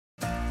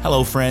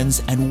Hello,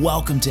 friends, and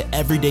welcome to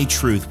Everyday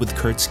Truth with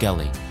Kurt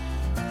Skelly.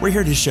 We're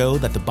here to show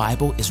that the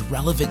Bible is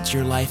relevant to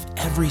your life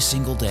every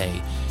single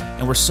day,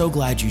 and we're so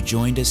glad you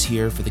joined us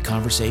here for the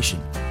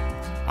conversation.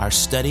 Our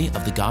study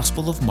of the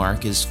Gospel of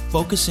Mark is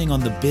focusing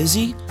on the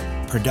busy,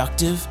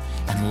 productive,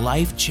 and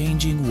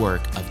life-changing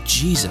work of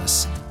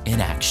Jesus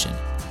in action.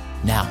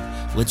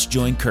 Now, let's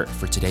join Kurt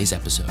for today's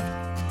episode.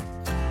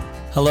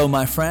 Hello,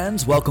 my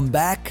friends. Welcome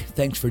back.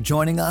 Thanks for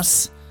joining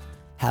us.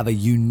 Have a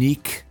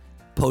unique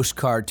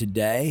postcard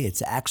today.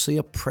 It's actually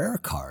a prayer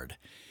card.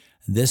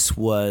 This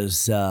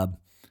was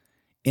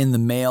in the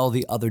mail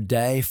the other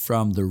day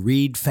from the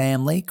Reed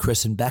family,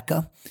 Chris and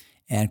Becca.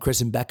 And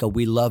Chris and Becca,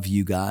 we love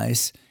you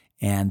guys.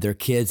 And their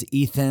kids,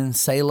 Ethan,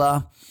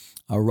 Selah,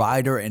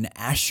 Ryder, and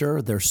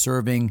Asher, they're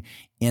serving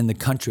in the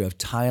country of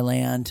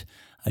Thailand,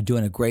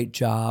 doing a great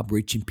job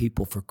reaching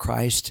people for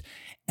Christ.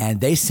 And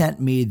they sent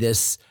me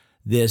this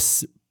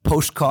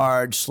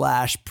postcard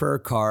 / prayer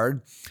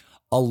card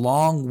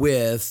along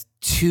with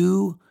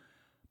 2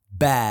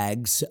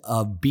 bags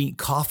of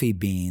coffee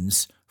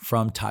beans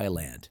from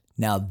Thailand.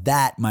 Now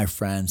that, my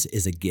friends,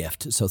 is a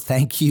gift. So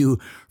thank you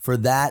for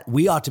that.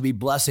 We ought to be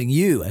blessing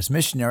you as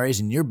missionaries,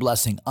 and you're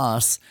blessing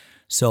us.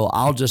 So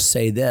I'll just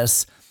say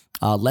this,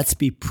 let's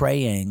be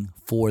praying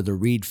for the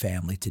Reed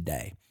family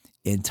today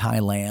in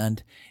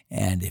Thailand.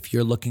 And if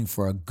you're looking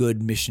for a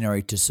good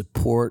missionary to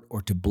support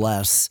or to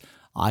bless,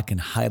 I can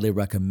highly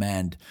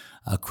recommend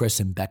Chris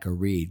and Becca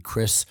Reed.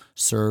 Chris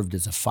served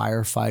as a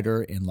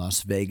firefighter in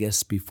Las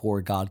Vegas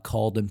before God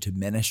called him to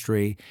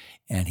ministry,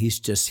 and he's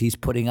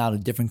putting out a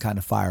different kind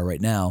of fire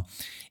right now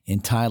in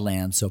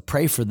Thailand. So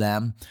pray for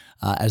them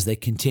as they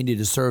continue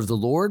to serve the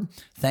Lord.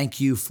 Thank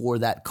you for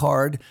that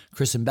card,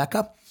 Chris and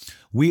Becca.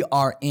 We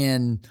are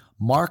in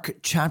Mark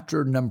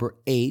chapter number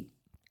 8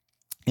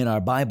 in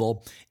our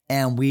Bible,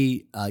 and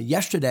we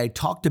yesterday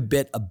talked a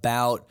bit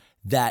about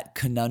that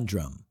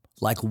conundrum.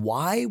 Like,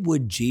 why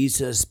would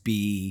Jesus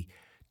be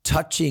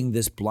touching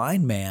this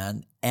blind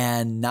man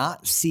and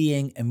not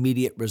seeing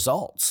immediate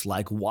results?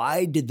 Like,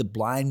 why did the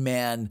blind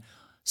man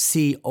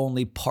see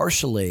only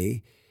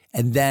partially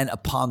and then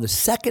upon the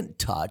second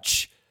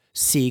touch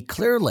see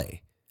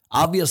clearly?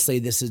 Obviously,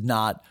 this is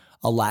not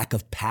a lack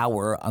of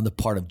power on the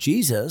part of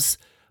Jesus,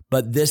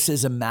 but this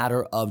is a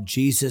matter of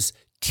Jesus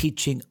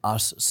teaching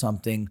us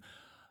something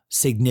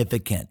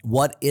significant.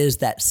 What is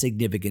that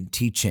significant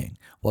teaching?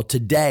 Well,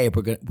 today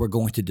we're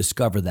going to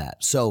discover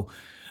that. So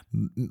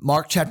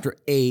Mark chapter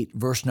 8,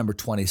 verse number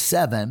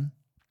 27.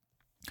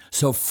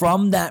 So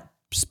from that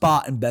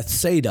spot in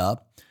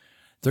Bethsaida,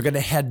 they're going to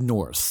head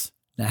north.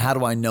 Now, how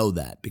do I know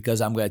that?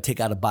 Because I'm going to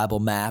take out a Bible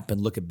map and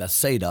look at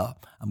Bethsaida.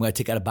 I'm going to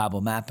take out a Bible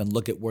map and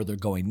look at where they're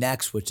going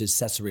next, which is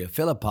Caesarea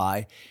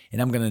Philippi.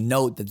 And I'm going to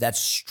note that that's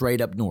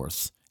straight up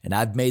north. And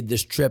I've made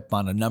this trip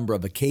on a number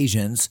of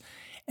occasions.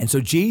 And so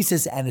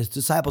Jesus and his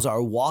disciples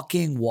are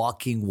walking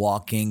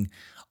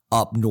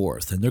up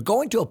north. And they're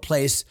going to a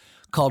place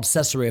called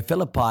Caesarea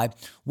Philippi,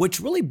 which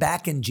really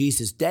back in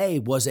Jesus' day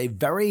was a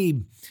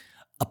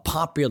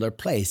popular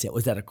place. It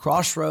was at a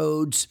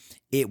crossroads.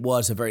 It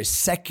was a very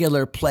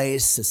secular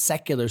place, a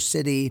secular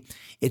city.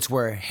 It's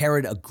where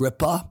Herod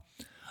Agrippa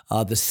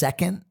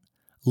II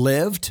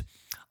lived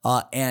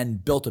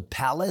and built a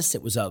palace.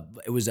 It was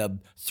a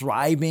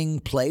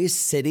thriving place,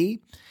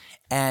 city.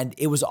 And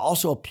it was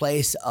also a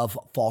place of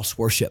false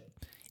worship.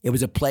 It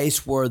was a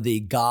place where the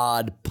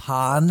god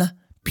Pan,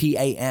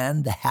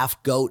 P-A-N, the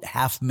half goat,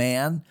 half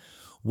man,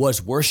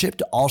 was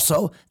worshiped.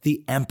 Also,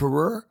 the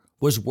emperor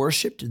was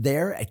worshiped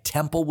there. A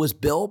temple was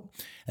built.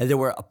 And there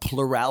were a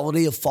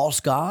plurality of false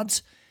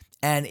gods.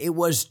 And it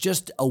was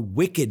just a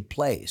wicked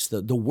place.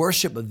 The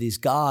worship of these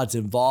gods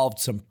involved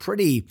some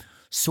pretty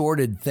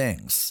sordid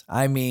things.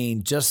 I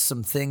mean, just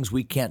some things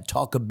we can't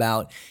talk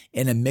about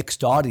in a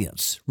mixed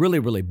audience. Really,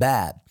 really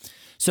bad.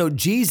 So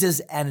Jesus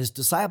and his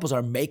disciples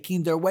are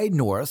making their way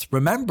north.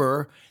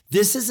 Remember,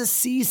 this is a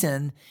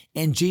season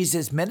in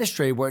Jesus'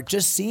 ministry where it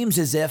just seems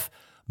as if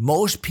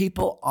most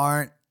people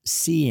aren't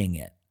seeing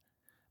it.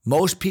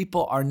 Most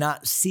people are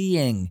not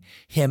seeing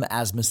him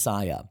as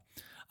Messiah.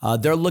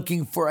 They're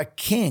looking for a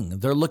king.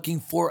 They're looking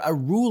for a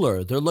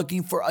ruler. They're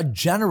looking for a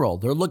general.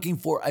 They're looking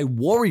for a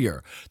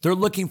warrior. They're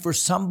looking for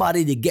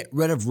somebody to get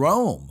rid of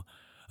Rome.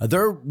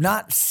 They're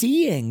not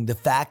seeing the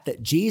fact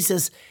that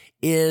Jesus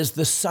is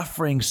the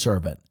suffering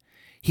servant.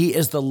 He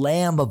is the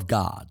Lamb of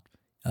God.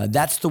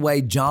 That's the way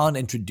John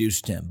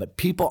introduced him, but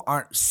people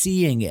aren't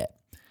seeing it.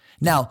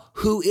 Now,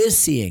 who is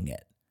seeing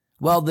it?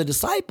 Well, the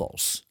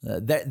disciples.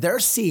 They're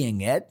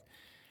seeing it,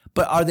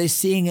 but are they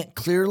seeing it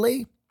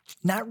clearly?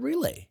 Not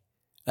really.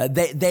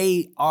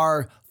 They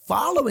are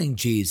following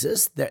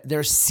Jesus.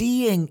 They're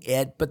seeing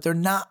it, but they're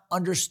not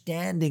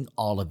understanding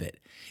all of it.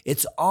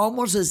 It's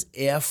almost as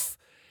if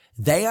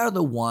they are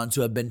the ones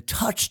who have been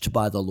touched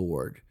by the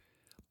Lord,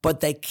 but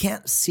they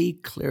can't see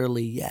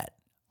clearly yet.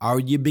 Are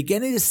you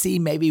beginning to see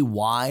maybe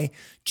why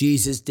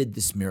Jesus did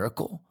this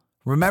miracle?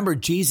 Remember,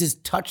 Jesus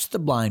touched the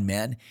blind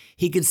man.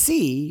 He could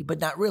see, but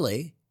not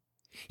really.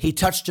 He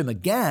touched him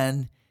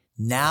again.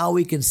 Now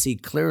he can see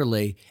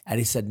clearly. And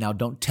he said, now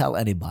don't tell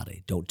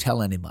anybody. Don't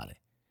tell anybody.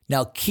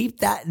 Now, keep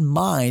that in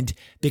mind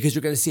because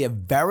you're going to see a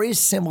very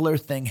similar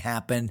thing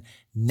happen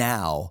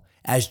now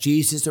as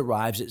Jesus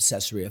arrives at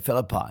Caesarea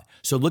Philippi.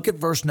 So look at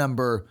verse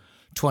number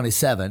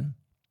 27.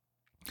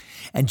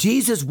 And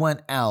Jesus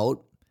went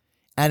out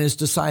and his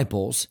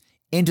disciples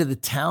into the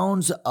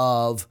towns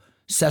of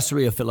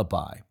Caesarea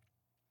Philippi.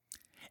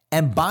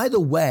 And by the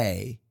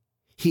way,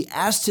 he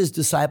asked his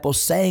disciples,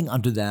 saying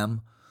unto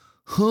them,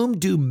 whom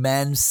do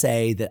men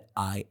say that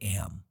I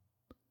am?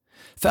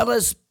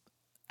 Fellas,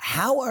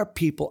 how are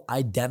people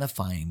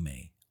identifying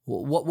me?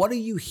 What are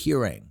you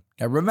hearing?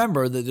 Now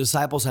remember, the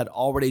disciples had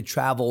already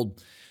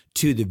traveled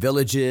to the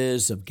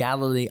villages of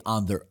Galilee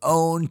on their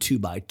own, 2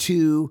 by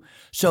 2.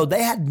 So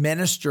they had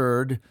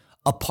ministered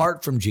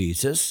apart from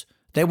Jesus.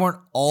 They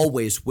weren't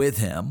always with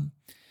him.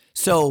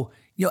 So,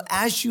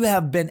 as you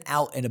have been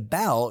out and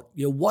about,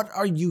 what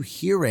are you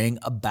hearing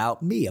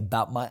about me,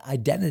 about my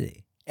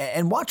identity?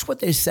 And watch what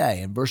they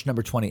say in verse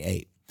number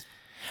 28.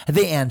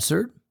 They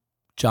answered,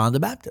 John the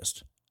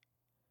Baptist.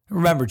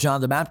 Remember,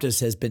 John the Baptist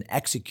has been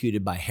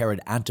executed by Herod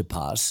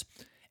Antipas,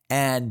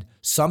 and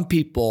some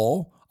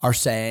people are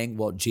saying,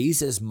 well,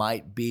 Jesus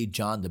might be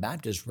John the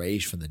Baptist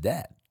raised from the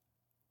dead.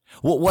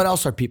 Well, what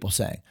else are people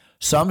saying?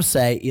 Some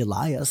say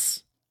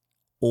Elias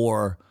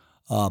or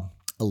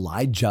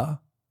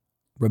Elijah.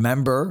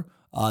 Remember,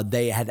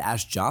 they had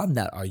asked John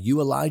that, are you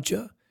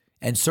Elijah?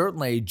 And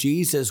certainly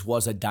Jesus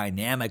was a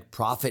dynamic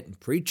prophet and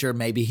preacher.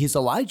 Maybe he's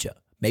Elijah.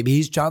 Maybe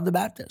he's John the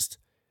Baptist.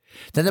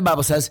 Then the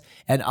Bible says,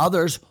 and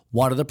others,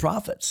 one of the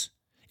prophets.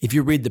 If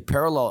you read the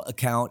parallel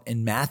account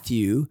in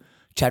Matthew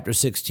chapter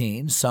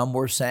 16, some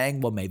were saying,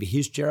 well, maybe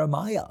he's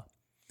Jeremiah.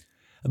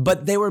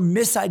 But they were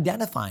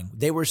misidentifying.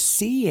 They were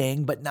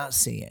seeing, but not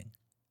seeing.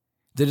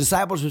 The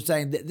disciples were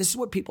saying, this is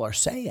what people are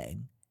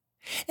saying.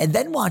 And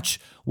then watch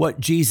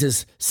what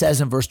Jesus says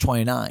in verse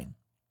 29.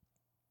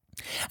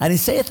 And he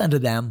saith unto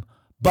them,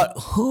 but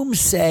whom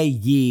say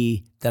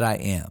ye that I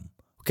am?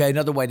 Okay,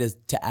 another way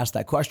to ask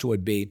that question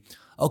would be,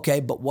 okay,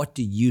 but what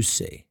do you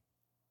see?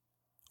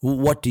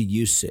 What do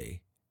you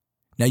see?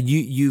 Now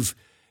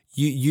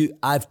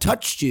I've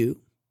touched you.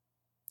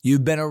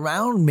 You've been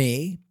around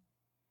me.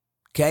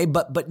 Okay,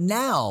 but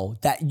now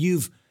that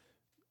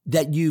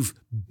you've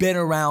been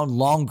around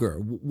longer,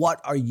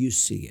 what are you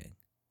seeing?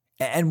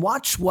 And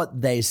watch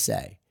what they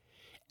say.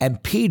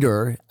 And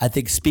Peter, I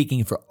think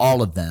speaking for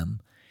all of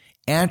them,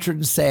 answered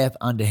and saith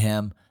unto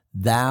him,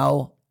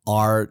 thou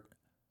art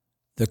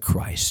the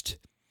Christ.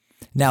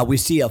 Now we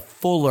see a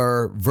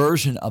fuller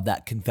version of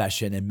that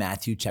confession in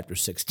Matthew chapter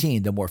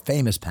 16, the more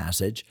famous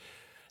passage.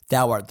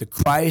 Thou art the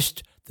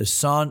Christ, the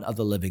Son of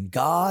the living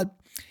God.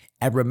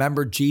 And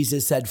remember,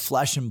 Jesus said,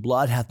 flesh and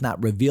blood hath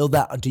not revealed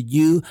that unto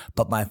you,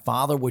 but my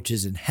Father which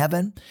is in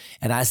heaven.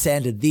 And I say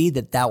unto thee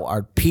that thou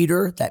art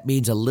Peter. That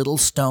means a little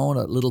stone,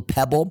 a little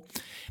pebble.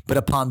 But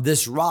upon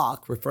this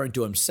rock, referring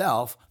to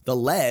himself, the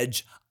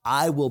ledge,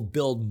 I will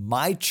build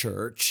my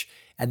church,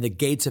 and the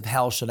gates of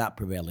hell shall not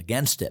prevail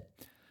against it.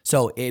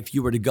 So if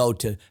you were to go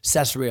to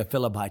Caesarea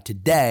Philippi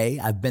today,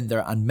 I've been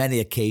there on many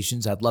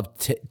occasions, I'd love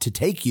to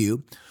take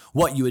you,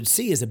 what you would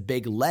see is a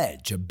big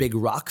ledge, a big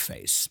rock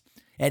face.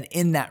 And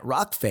in that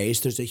rock face,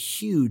 there's a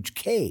huge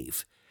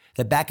cave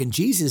that back in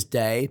Jesus'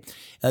 day,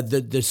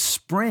 the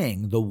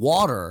spring, the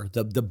water,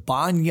 the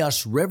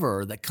Banyas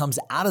River that comes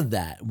out of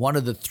that, one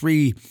of the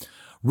 3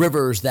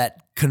 rivers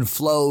that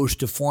conflows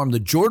to form the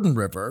Jordan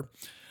River,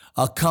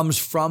 comes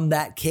from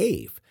that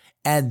cave.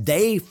 And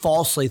they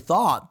falsely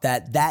thought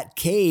that that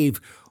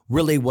cave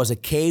really was a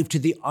cave to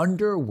the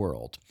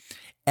underworld.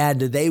 And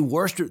they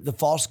worshiped the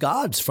false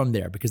gods from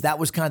there because that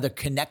was kind of the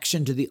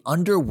connection to the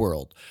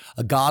underworld,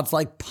 gods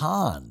like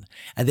Pan.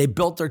 And they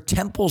built their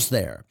temples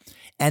there,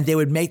 and they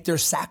would make their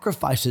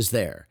sacrifices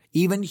there,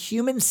 even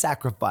human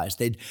sacrifice.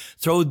 They'd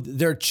throw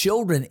their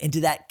children into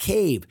that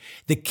cave.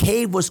 The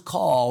cave was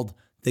called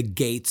the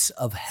gates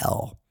of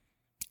hell.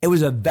 It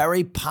was a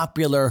very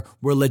popular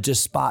religious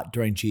spot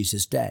during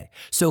Jesus' day.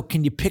 So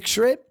can you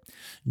picture it?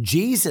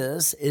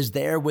 Jesus is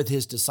there with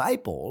his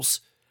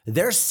disciples.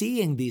 They're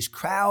seeing these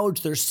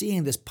crowds, they're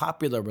seeing this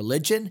popular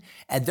religion,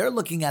 and they're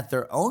looking at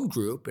their own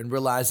group and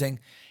realizing,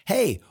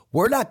 hey,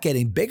 we're not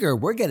getting bigger,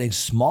 we're getting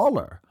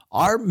smaller.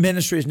 Our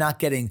ministry is not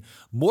getting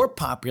more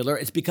popular,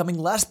 it's becoming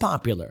less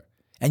popular.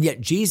 And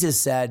yet Jesus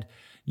said,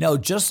 no,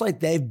 just like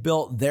they've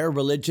built their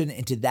religion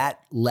into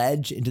that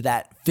ledge, into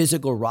that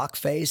physical rock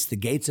face, the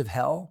gates of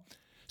hell,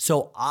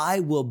 so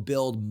I will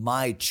build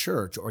my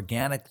church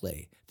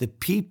organically. The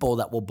people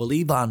that will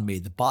believe on me,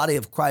 the body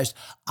of Christ,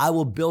 I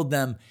will build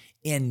them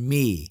in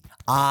me.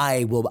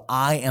 I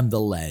am the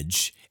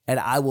ledge, and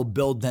I will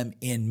build them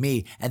in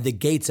me, and the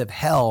gates of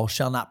hell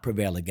shall not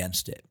prevail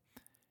against it.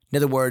 In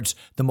other words,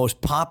 the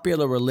most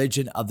popular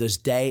religion of this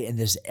day in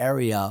this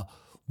area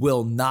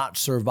will not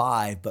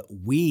survive, but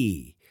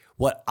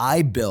what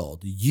I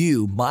build,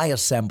 you, my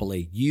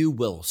assembly, you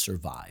will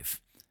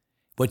survive.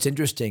 What's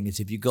interesting is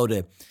if you go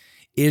to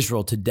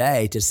Israel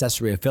today, to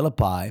Caesarea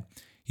Philippi,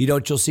 you know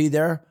what you'll see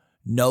there?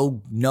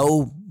 No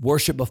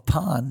worship of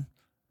Pan,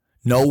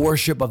 no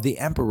worship of the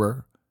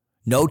emperor,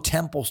 no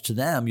temples to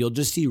them. You'll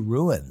just see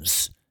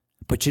ruins.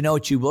 But you know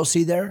what you will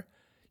see there?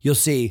 You'll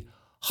see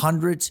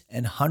hundreds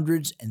and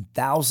hundreds and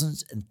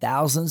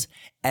thousands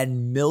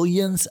and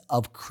millions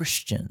of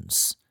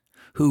Christians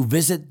who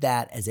visit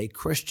that as a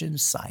Christian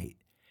site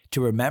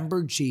to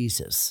remember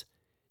Jesus.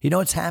 You know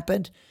what's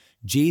happened?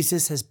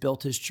 Jesus has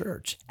built his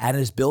church and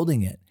is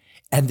building it,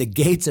 and the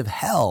gates of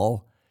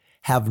hell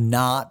have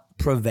not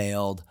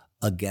prevailed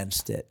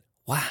against it.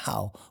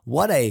 Wow,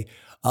 what a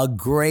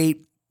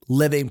great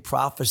living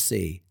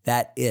prophecy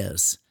that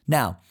is.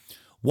 Now,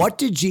 what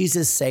did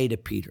Jesus say to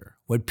Peter?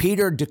 When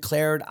Peter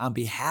declared on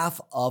behalf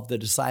of the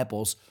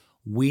disciples,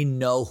 we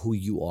know who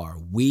you are.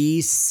 We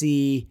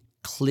see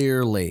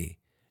clearly.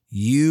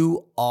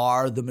 You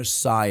are the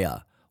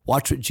Messiah.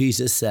 Watch what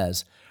Jesus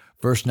says.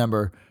 Verse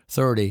number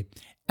 30.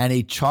 And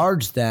he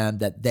charged them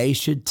that they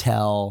should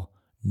tell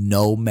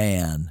no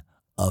man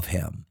of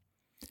him.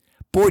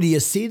 Boy, do you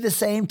see the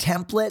same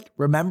template?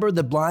 Remember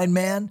the blind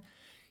man?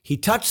 He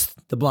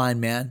touched the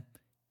blind man,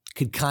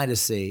 could kind of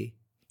see.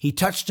 He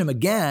touched him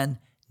again.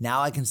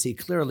 Now I can see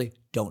clearly.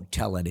 Don't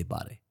tell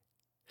anybody.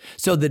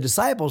 So the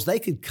disciples, they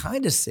could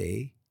kind of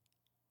see.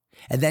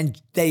 And then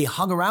they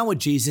hung around with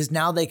Jesus.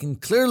 Now they can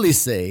clearly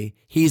see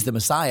he's the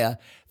Messiah.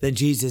 Then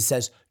Jesus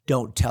says,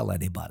 don't tell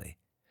anybody.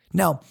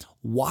 Now,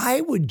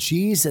 why would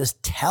Jesus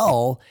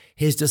tell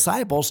his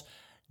disciples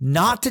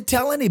not to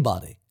tell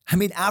anybody? I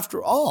mean,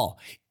 after all,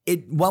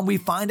 when we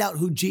find out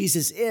who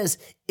Jesus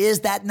is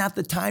that not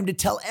the time to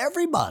tell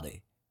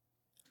everybody?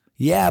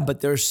 Yeah,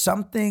 but there's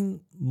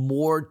something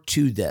more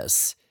to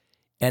this.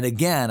 And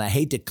again, I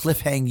hate to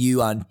cliffhang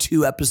you on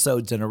 2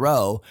 episodes in a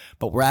row,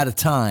 but we're out of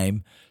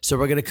time. So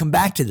we're going to come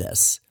back to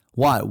this.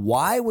 Why?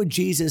 Why would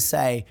Jesus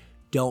say,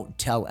 don't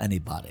tell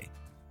anybody?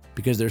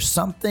 Because there's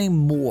something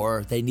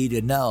more they need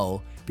to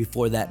know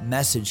before that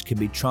message can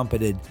be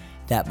trumpeted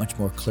that much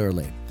more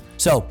clearly.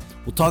 So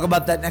we'll talk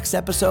about that next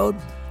episode.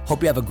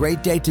 Hope you have a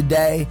great day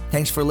today.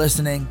 Thanks for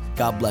listening.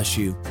 God bless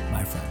you,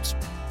 my friends.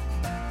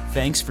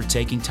 Thanks for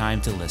taking time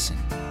to listen.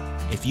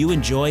 If you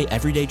enjoy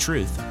Everyday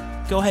Truth,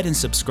 go ahead and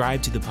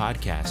subscribe to the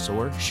podcast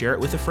or share it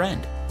with a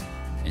friend.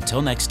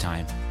 Until next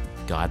time,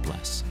 God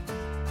bless.